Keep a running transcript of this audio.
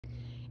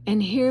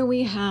And here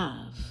we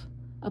have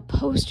a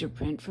poster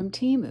print from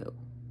Temu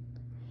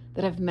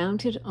that I've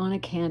mounted on a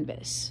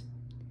canvas.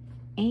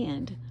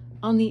 And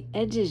on the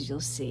edges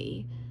you'll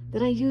see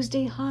that I used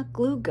a hot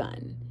glue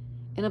gun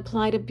and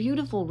applied a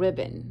beautiful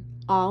ribbon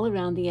all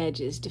around the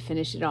edges to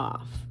finish it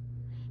off.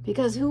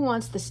 Because who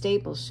wants the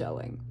staples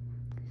showing?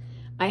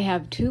 I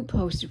have two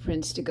poster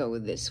prints to go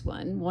with this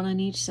one on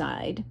each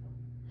side.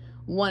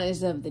 One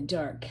is of the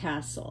dark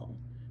castle,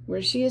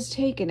 where she is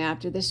taken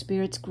after the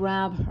spirits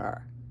grab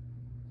her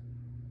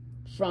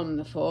from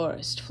the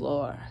forest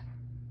floor,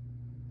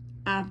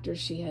 after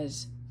she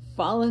has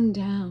fallen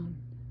down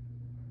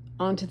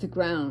onto the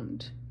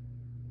ground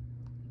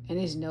and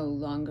is no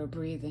longer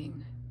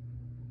breathing.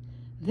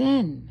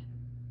 Then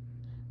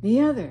the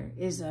other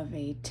is of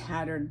a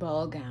tattered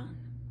ball gown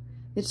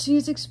that she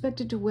is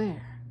expected to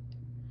wear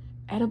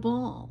at a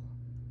ball,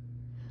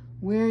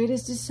 where it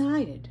is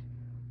decided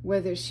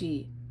whether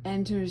she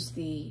enters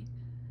the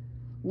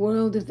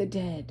world of the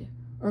dead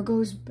or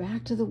goes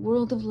back to the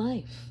world of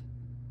life.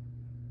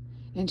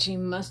 And she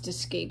must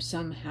escape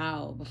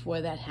somehow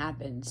before that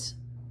happens.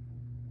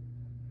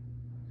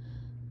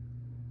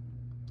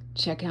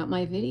 Check out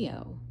my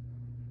video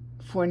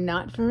for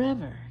Not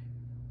Forever,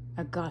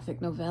 a Gothic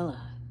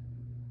novella.